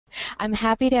I'm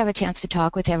happy to have a chance to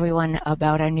talk with everyone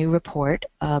about our new report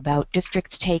about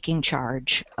districts taking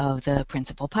charge of the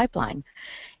principal pipeline.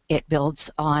 It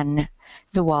builds on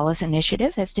the Wallace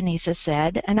Initiative, as Denise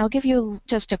said, and I'll give you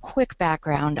just a quick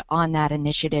background on that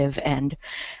initiative and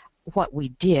what we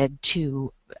did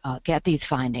to get these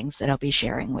findings that I'll be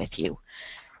sharing with you.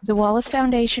 The Wallace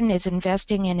Foundation is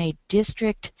investing in a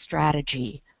district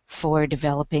strategy for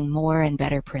developing more and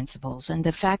better principals, and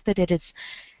the fact that it is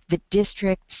the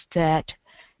districts that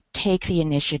take the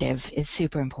initiative is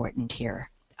super important here.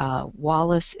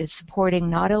 Wallace is supporting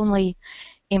not only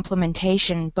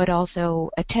implementation, but also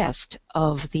a test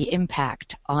of the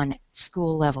impact on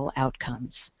school-level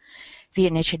outcomes. The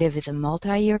initiative is a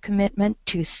multi-year commitment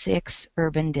to 6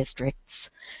 urban districts,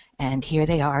 and here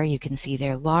they are. You can see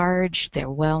they're large, they're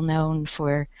well known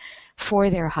for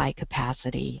their high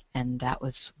capacity, and that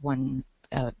was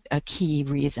a key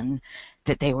reason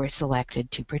that they were selected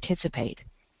to participate.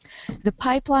 The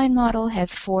pipeline model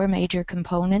has 4 major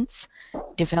components: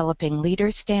 developing leader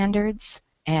standards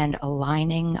and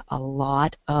aligning a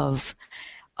lot of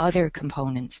other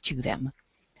components to them.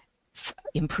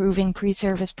 Improving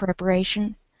pre-service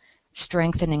preparation,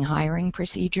 strengthening hiring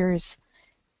procedures,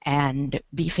 and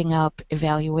beefing up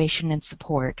evaluation and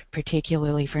support,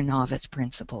 particularly for novice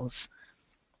principals.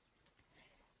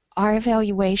 Our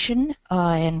evaluation,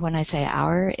 and when I say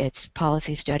our, it's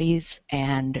Policy Studies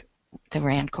and the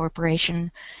RAND Corporation.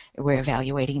 We're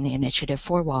evaluating the initiative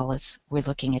for Wallace. We're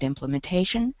looking at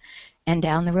implementation, and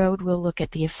down the road we'll look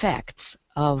at the effects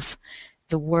of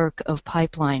the work of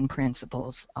pipeline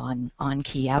principals on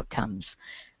key outcomes.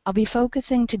 I'll be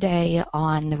focusing today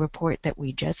on the report that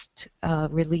we just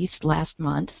released last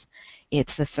month.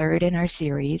 It's the 3rd in our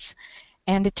series,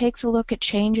 and it takes a look at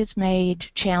changes made,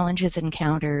 challenges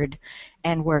encountered,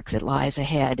 and work that lies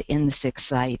ahead in the 6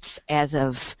 sites as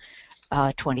of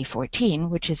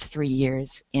 2014, which is 3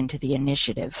 years into the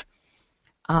initiative.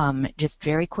 Just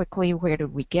very quickly, where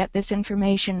did we get this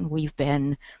information? We've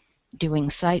been doing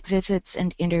site visits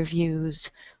and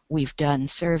interviews. We've done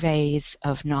surveys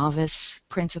of novice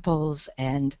principals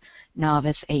and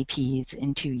novice APs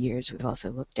in 2 years. We've also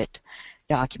looked at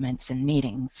documents and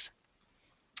meetings.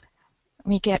 Let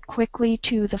me get quickly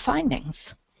to the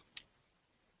findings.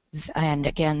 And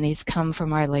again, these come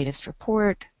from our latest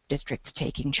report, Districts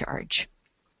Taking Charge.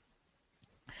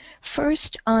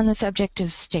 First, on the subject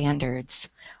of standards,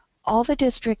 all the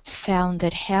districts found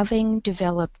that having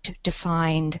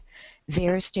defined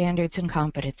their standards and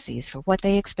competencies for what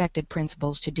they expected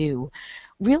principals to do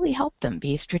really helped them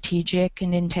be strategic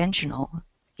and intentional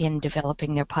in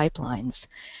developing their pipelines.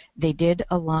 They did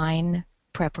align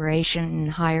preparation,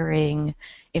 hiring,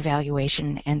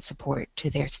 evaluation, and support to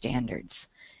their standards.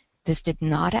 This did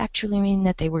not actually mean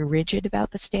that they were rigid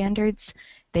about the standards.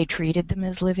 They treated them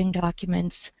as living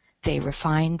documents. They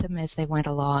refined them as they went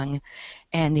along,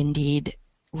 and indeed,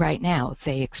 right now,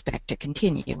 they expect to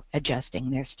continue adjusting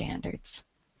their standards.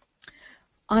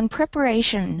 On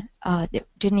preparation,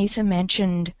 Denise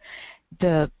mentioned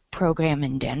the program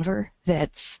in Denver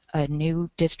that's a new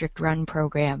district-run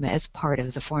program as part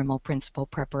of the formal principal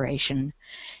preparation.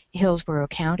 Hillsborough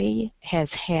County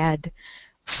has had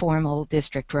formal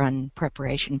district-run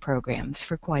preparation programs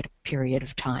for quite a period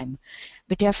of time,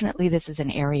 but definitely this is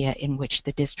an area in which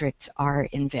the districts are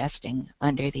investing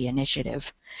under the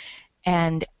initiative.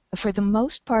 And for the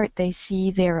most part, they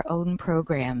see their own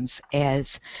programs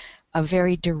as a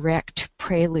very direct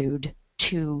prelude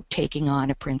to taking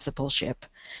on a principalship.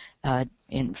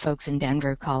 Folks in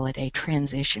Denver call it a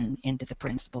transition into the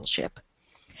principalship.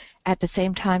 At the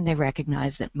same time, they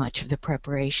recognize that much of the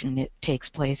preparation takes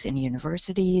place in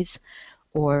universities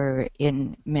or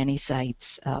in many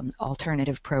sites,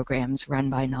 alternative programs run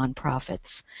by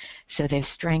nonprofits. So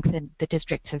the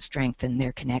districts have strengthened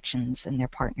their connections and their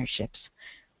partnerships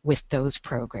with those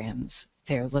programs.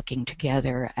 They're looking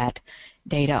together at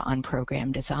data on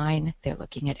program design. They're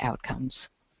looking at outcomes.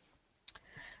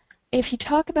 If you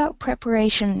talk about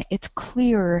preparation, it's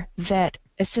clear that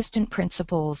assistant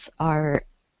principals are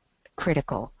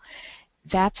critical.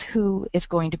 That's who is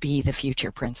going to be the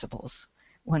future principals.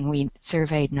 When we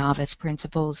surveyed novice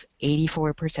principals,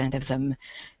 84% of them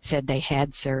said they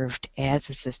had served as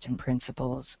assistant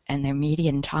principals, and their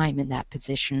median time in that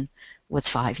position was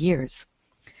 5 years.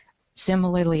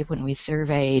 Similarly, when we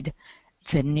surveyed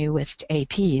the newest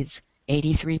APs,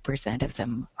 83% of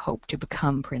them hope to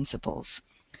become principals.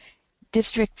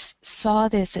 Districts saw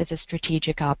this as a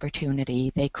strategic opportunity.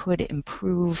 They could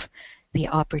improve the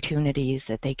opportunities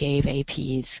that they gave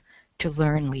APs to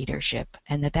learn leadership,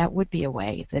 and that would be a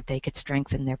way that they could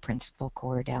strengthen their principal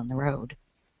corps down the road.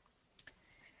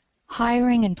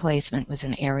 Hiring and placement was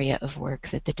an area of work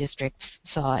that the districts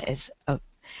saw as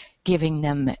giving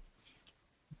them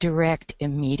direct,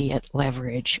 immediate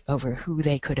leverage over who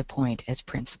they could appoint as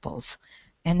principals.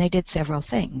 And they did several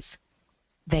things.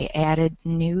 They added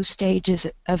new stages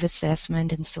of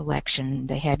assessment and selection.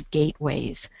 They had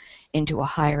gateways into a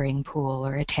hiring pool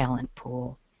or a talent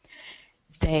pool.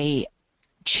 They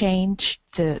changed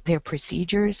their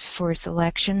procedures for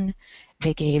selection.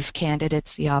 They gave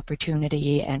candidates the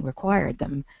opportunity and required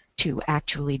them to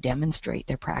actually demonstrate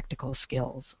their practical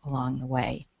skills along the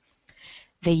way.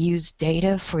 They used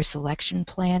data for selection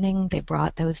planning. They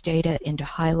brought those data into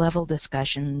high-level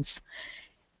discussions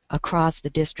across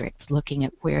the districts, looking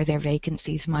at where their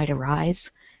vacancies might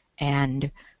arise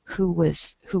and who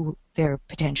their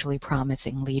potentially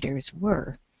promising leaders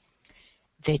were.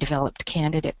 They developed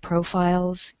candidate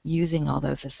profiles using all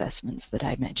those assessments that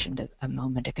I mentioned a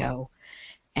moment ago,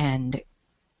 and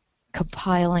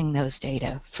compiling those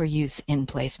data for use in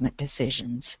placement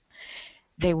decisions.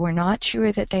 They were not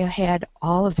sure that they had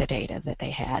all of the data that they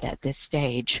had at this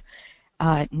stage.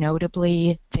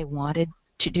 Notably, they wanted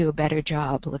to do a better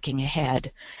job looking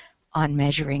ahead on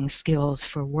measuring skills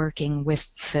for working with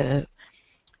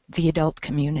the adult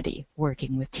community,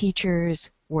 working with teachers,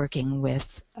 working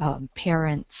with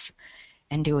parents,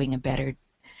 and doing a better.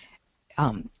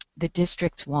 The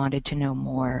districts wanted to know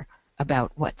more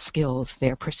about what skills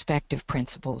their prospective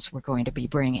principals were going to be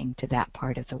bringing to that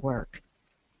part of the work.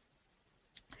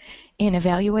 In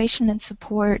evaluation and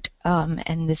support,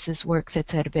 and this is work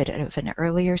that's at a bit of an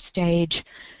earlier stage,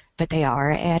 but they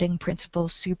are adding principal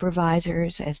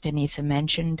supervisors, as Denisa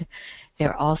mentioned.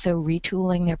 They're also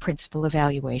retooling their principal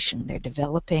evaluation. They're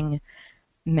developing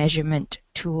measurement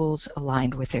tools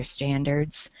aligned with their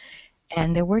standards,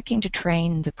 and they're working to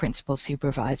train the principal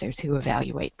supervisors who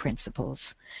evaluate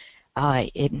principals.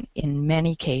 In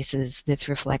many cases, this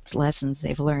reflects lessons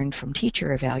they've learned from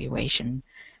teacher evaluation,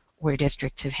 where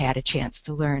districts have had a chance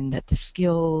to learn that the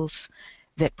skills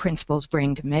that principals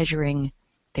bring to measuring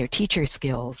their teacher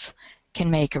skills can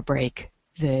make or break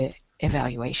the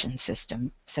evaluation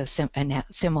system. So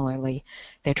similarly,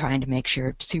 they're trying to make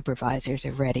sure supervisors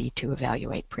are ready to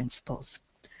evaluate principals.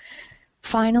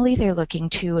 Finally, they're looking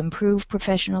to improve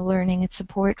professional learning and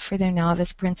support for their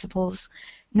novice principals,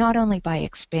 not only by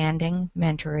expanding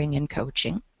mentoring and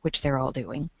coaching, which they're all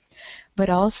doing, but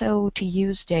also to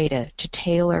use data to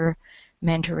tailor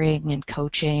mentoring and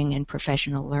coaching and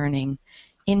professional learning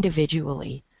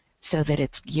individually so that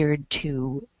it's geared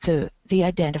to the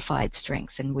identified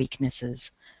strengths and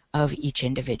weaknesses of each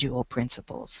individual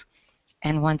principals.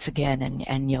 And once again,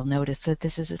 and you'll notice that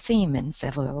this is a theme in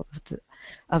several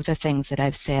of the things that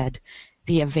I've said,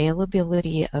 the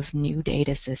availability of new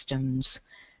data systems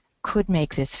could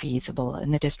make this feasible,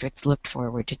 and the districts looked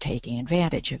forward to taking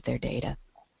advantage of their data.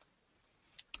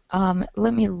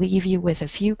 Let me leave you with a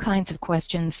few kinds of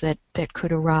questions that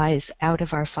could arise out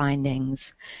of our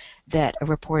findings that a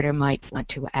reporter might want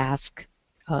to ask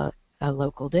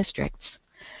local districts.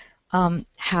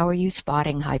 How are you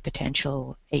spotting high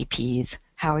potential APs?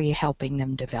 How are you helping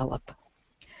them develop?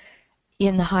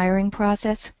 In the hiring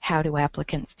process, how do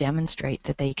applicants demonstrate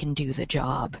that they can do the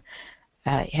job?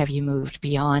 Have you moved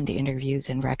beyond interviews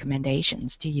and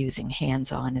recommendations to using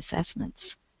hands-on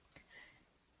assessments?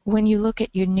 When you look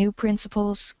at your new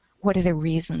principals, what are the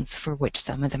reasons for which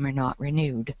some of them are not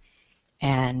renewed?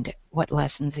 And what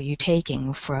lessons are you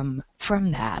taking from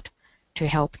that to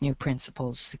help new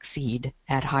principals succeed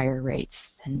at higher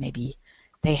rates than maybe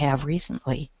they have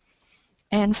recently?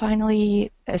 And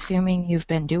finally, assuming you've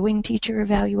been doing teacher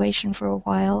evaluation for a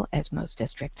while, as most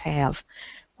districts have,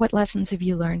 what lessons have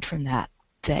you learned from that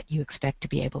you expect to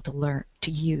be able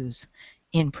to use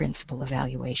in principal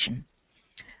evaluation?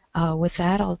 With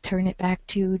that, I'll turn it back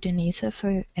to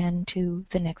Denisa and to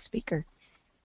the next speaker.